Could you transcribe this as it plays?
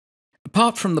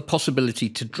Apart from the possibility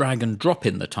to drag and drop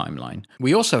in the timeline,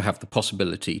 we also have the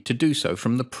possibility to do so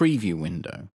from the preview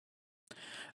window.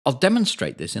 I'll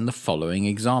demonstrate this in the following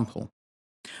example.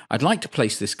 I'd like to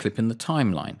place this clip in the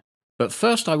timeline, but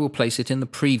first I will place it in the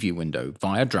preview window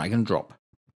via drag and drop.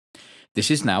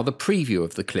 This is now the preview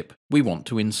of the clip we want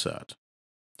to insert.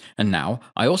 And now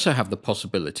I also have the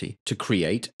possibility to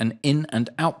create an in and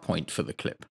out point for the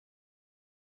clip.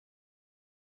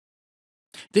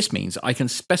 This means I can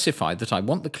specify that I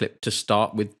want the clip to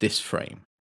start with this frame.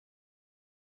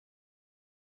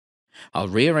 I'll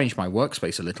rearrange my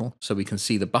workspace a little so we can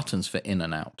see the buttons for in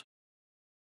and out.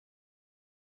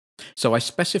 So I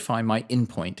specify my in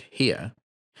point here,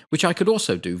 which I could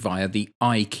also do via the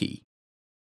I key.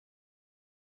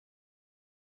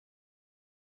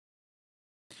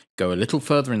 Go a little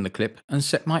further in the clip and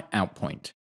set my out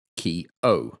point, key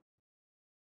O.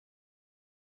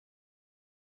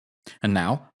 And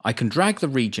now I can drag the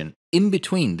region in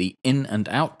between the in and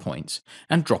out points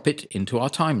and drop it into our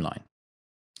timeline.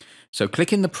 So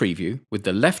click in the preview with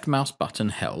the left mouse button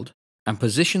held and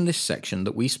position this section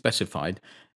that we specified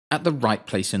at the right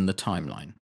place in the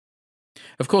timeline.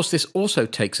 Of course, this also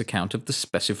takes account of the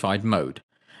specified mode,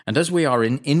 and as we are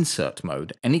in insert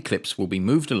mode, any clips will be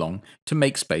moved along to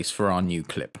make space for our new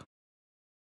clip.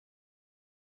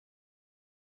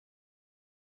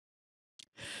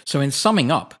 So in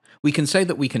summing up, we can say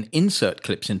that we can insert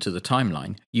clips into the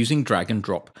timeline using drag and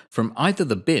drop from either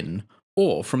the bin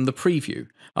or from the preview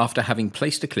after having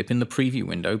placed a clip in the preview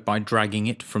window by dragging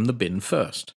it from the bin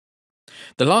first.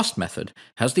 The last method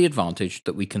has the advantage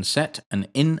that we can set an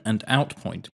in and out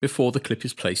point before the clip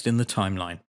is placed in the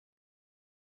timeline.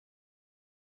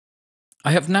 I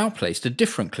have now placed a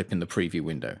different clip in the preview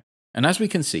window, and as we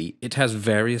can see, it has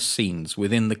various scenes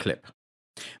within the clip.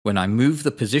 When I move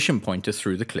the position pointer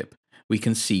through the clip, we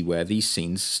can see where these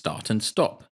scenes start and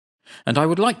stop, and I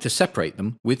would like to separate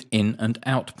them with in and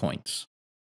out points.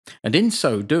 And in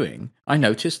so doing, I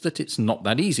notice that it's not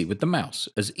that easy with the mouse,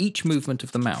 as each movement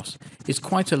of the mouse is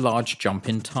quite a large jump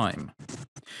in time.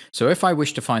 So if I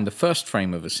wish to find the first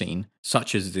frame of a scene,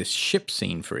 such as this ship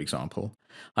scene for example,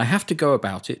 I have to go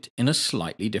about it in a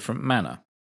slightly different manner.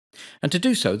 And to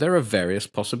do so, there are various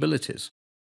possibilities.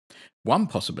 One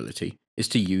possibility is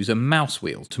to use a mouse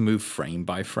wheel to move frame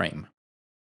by frame.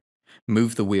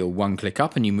 Move the wheel one click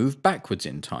up and you move backwards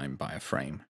in time by a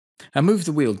frame. And move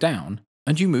the wheel down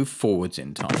and you move forwards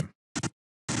in time.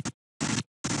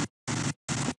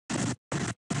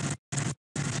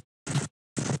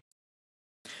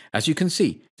 As you can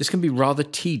see, this can be rather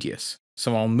tedious,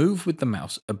 so I'll move with the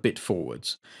mouse a bit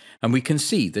forwards, and we can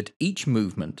see that each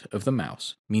movement of the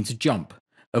mouse means a jump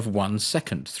of 1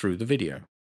 second through the video.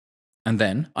 And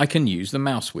then I can use the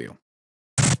mouse wheel.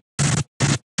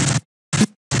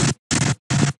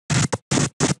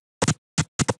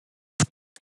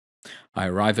 I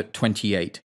arrive at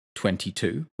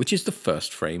 28:22, which is the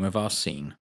first frame of our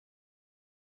scene.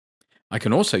 I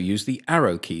can also use the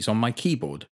arrow keys on my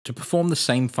keyboard to perform the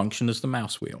same function as the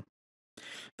mouse wheel.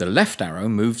 The left arrow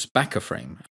moves back a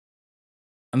frame,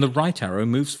 and the right arrow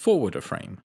moves forward a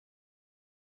frame.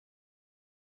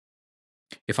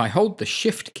 If I hold the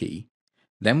Shift key,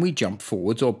 then we jump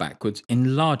forwards or backwards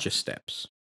in larger steps.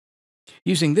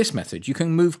 Using this method, you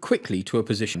can move quickly to a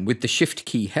position with the Shift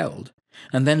key held,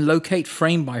 and then locate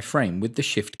frame by frame with the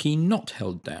Shift key not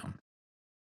held down.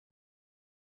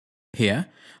 Here,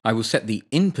 I will set the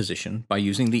in position by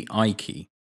using the I key,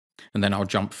 and then I'll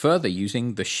jump further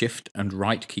using the Shift and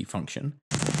right key function.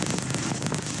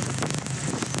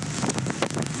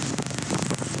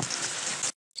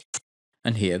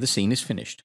 And here the scene is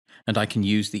finished, and I can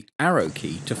use the arrow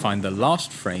key to find the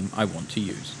last frame I want to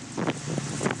use.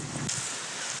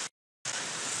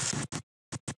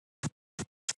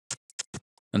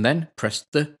 And then press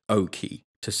the O key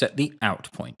to set the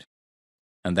out point.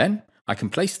 And then I can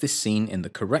place this scene in the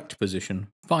correct position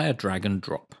via drag and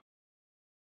drop.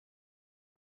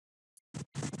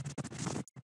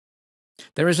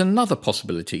 There is another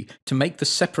possibility to make the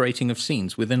separating of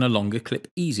scenes within a longer clip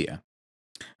easier,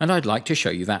 and I'd like to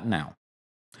show you that now.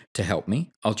 To help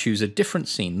me, I'll choose a different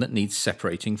scene that needs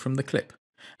separating from the clip,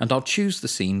 and I'll choose the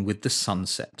scene with the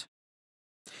sunset.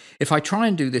 If I try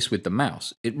and do this with the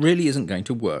mouse, it really isn't going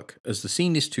to work, as the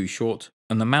scene is too short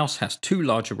and the mouse has too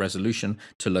large a resolution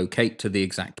to locate to the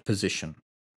exact position.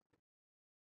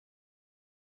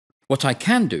 What I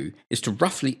can do is to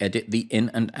roughly edit the in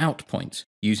and out points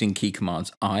using key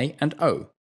commands I and O.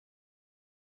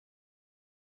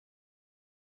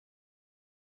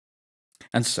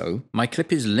 And so my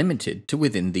clip is limited to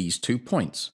within these 2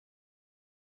 points.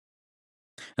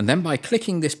 And then by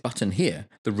clicking this button here,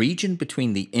 the region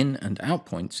between the in and out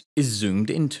points is zoomed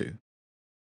into.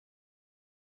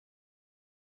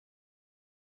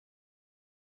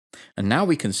 And now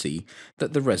we can see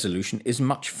that the resolution is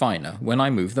much finer when I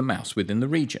move the mouse within the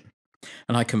region,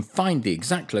 and I can find the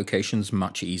exact locations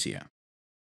much easier.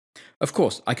 Of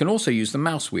course, I can also use the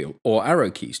mouse wheel or arrow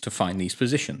keys to find these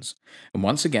positions, and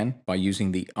once again, by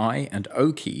using the I and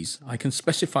O keys, I can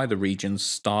specify the region's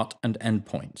start and end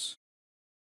points.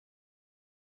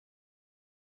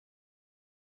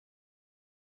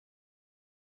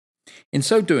 In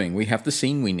so doing, we have the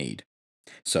scene we need.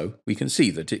 So we can see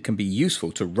that it can be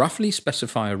useful to roughly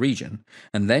specify a region,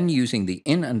 and then using the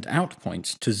in and out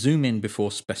points to zoom in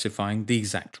before specifying the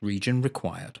exact region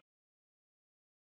required.